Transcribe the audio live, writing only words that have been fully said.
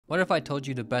What if I told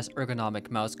you the best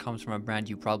ergonomic mouse comes from a brand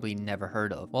you probably never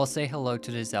heard of? Well, say hello to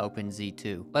the Zaopin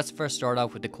Z2. Let's first start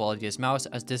off with the quality of this mouse,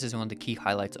 as this is one of the key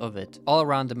highlights of it. All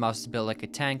around, the mouse is built like a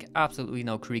tank, absolutely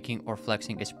no creaking or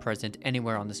flexing is present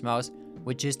anywhere on this mouse,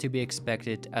 which is to be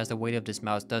expected as the weight of this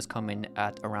mouse does come in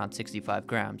at around 65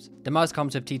 grams. The mouse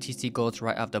comes with TTC golds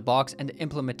right out the box, and the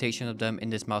implementation of them in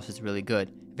this mouse is really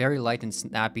good. Very light and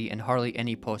snappy, and hardly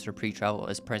any post or pre-travel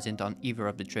is present on either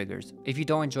of the triggers. If you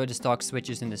don't enjoy the stock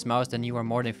switches in this mouse, then you are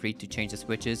more than free to change the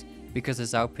switches, because the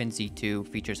Zaopin Z2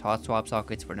 features hot swap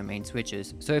sockets for the main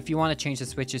switches. So if you want to change the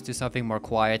switches to something more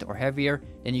quiet or heavier,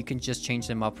 then you can just change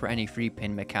them up for any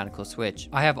 3-pin mechanical switch.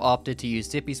 I have opted to use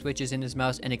zippy switches in this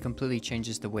mouse, and it completely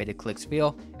changes the way the clicks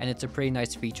feel, and it's a pretty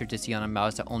nice feature to see on a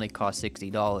mouse that only costs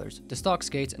 $60. The stock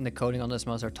skates and the coating on this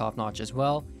mouse are top notch as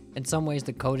well. In some ways,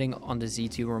 the coating on the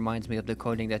Z2 reminds me of the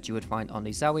coating that you would find on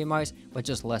the Zaopin mice, but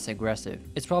just less aggressive.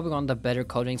 It's probably one of the better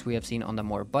coatings we have seen on the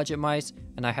more budget mice,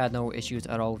 and I had no issues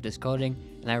at all with this coating,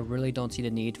 and I really don't see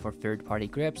the need for third-party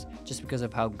grips just because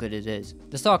of how good it is.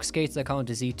 The stock skates that come with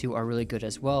the Z2 are really good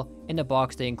as well. In the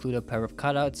box, they include a pair of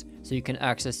cutouts, so you can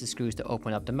access the screws to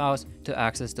open up the mouse to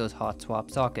access those hot swap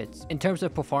sockets. In terms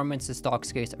of performance, the stock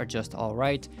skates are just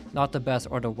alright, not the best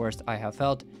or the worst I have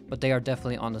felt, but they are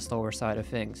definitely on the slower side of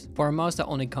things. For a mouse that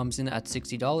only comes in at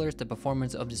 $60, the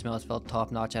performance of this mouse felt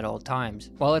top notch at all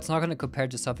times. While it's not going to compare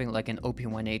to something like an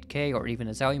OP18K or even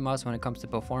a Zaopin mouse when it comes to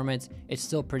performance, it's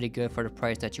still pretty good for the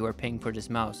price that you are paying for this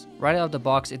mouse. Right out of the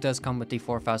box, it does come with the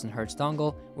 4000Hz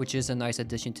dongle, which is a nice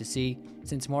addition to see,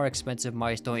 since more expensive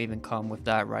mice don't even come with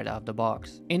that right out of the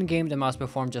box. In game, the mouse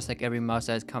performed just like every mouse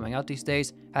that is coming out these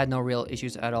days, had no real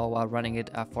issues at all while running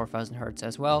it at 4000Hz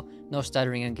as well, no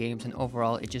stuttering in games, and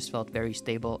overall it just felt very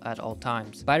stable at all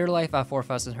times. Battery life at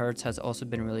 4000Hz has also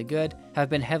been really good, have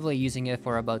been heavily using it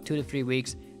for about 2 to 3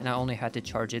 weeks, and I only had to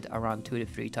charge it around 2 to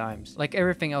 3 times. Like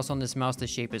everything else on this mouse, the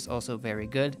shape is also very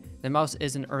good. The mouse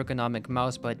is an ergonomic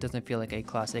mouse, but it doesn't feel like a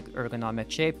classic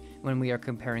ergonomic shape when we are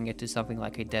comparing it to something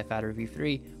like a DeathAdder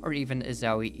V3 or even a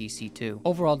Zaopin EC2.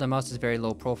 Overall, the mouse is very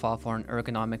low profile for an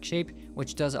ergonomic shape,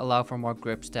 which does allow for more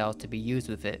grip styles to be used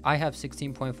with it. I have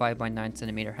 16.5 by 9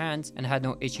 cm hands and had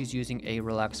no issues using a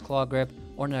relaxed claw grip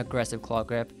or an aggressive claw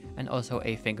grip, and also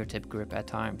a fingertip grip at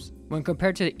times. When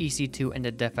compared to the EC2 and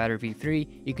the DeathAdder V3,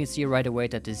 you can see right away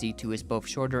that the Z2 is both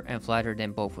shorter and flatter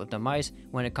than both of the mice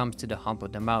when it comes to the hump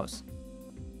of the mouse.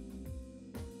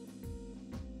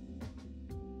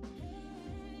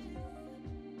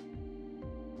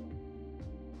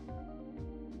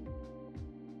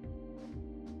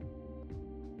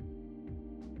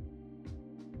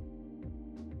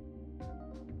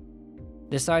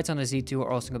 The sides on the Z2 are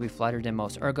also going to be flatter than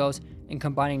most ergos, and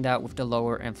combining that with the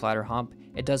lower and flatter hump,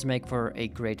 it does make for a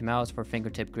great mouse for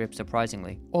fingertip grip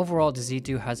surprisingly. Overall, the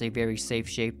Z2 has a very safe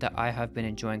shape that I have been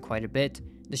enjoying quite a bit.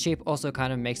 The shape also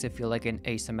kind of makes it feel like an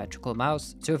asymmetrical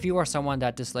mouse, so if you are someone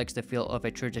that dislikes the feel of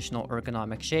a traditional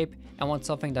ergonomic shape and wants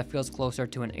something that feels closer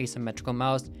to an asymmetrical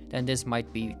mouse, then this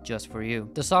might be just for you.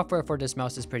 The software for this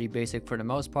mouse is pretty basic for the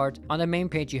most part. On the main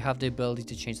page, you have the ability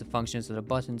to change the functions of the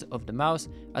buttons of the mouse,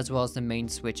 as well as the main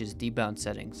switch's debound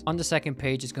settings. On the second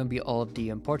page is going to be all of the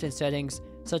important settings,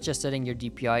 such as setting your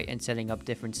DPI and setting up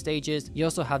different stages. You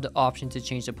also have the option to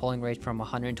change the polling rate from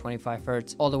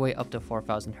 125Hz all the way up to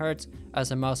 4000Hz, as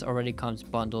the mouse already comes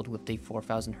bundled with the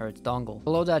 4000Hz dongle.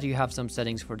 Below that, you have some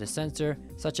settings for the sensor,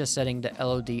 such as setting the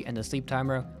LOD and the sleep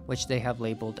timer, which they have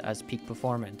labeled as peak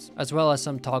performance, as well as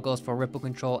some toggles for ripple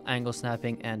control, angle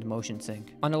snapping, and motion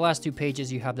sync. On the last 2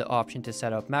 pages, you have the option to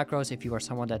set up macros if you are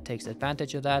someone that takes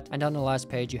advantage of that, and on the last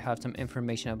page, you have some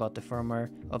information about the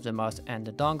firmware of the mouse and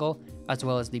the dongle, as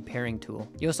well as the pairing tool.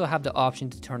 You also have the option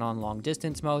to turn on long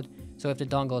distance mode, so if the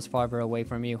dongle is farther away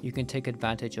from you, you can take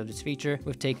advantage of this feature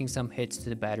with taking some hits to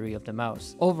the battery of the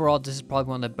mouse. Overall, this is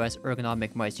probably one of the best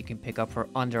ergonomic mice you can pick up for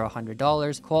under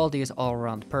 $100. Quality is all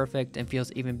around perfect and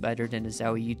feels even better than the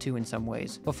Zaopin U2 in some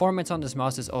ways. Performance on this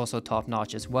mouse is also top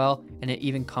notch as well, and it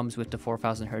even comes with the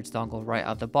 4000Hz dongle right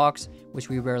out the box, which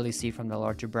we rarely see from the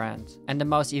larger brands. And the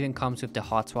mouse even comes with the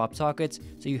hot swap sockets,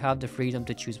 so you have the freedom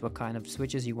to choose what kind of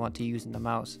switches you want to use in the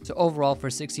mouse. So overall, for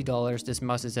 $60, this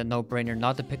mouse is a no-brainer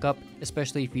not to pick up,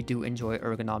 especially if you do enjoy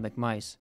ergonomic mice.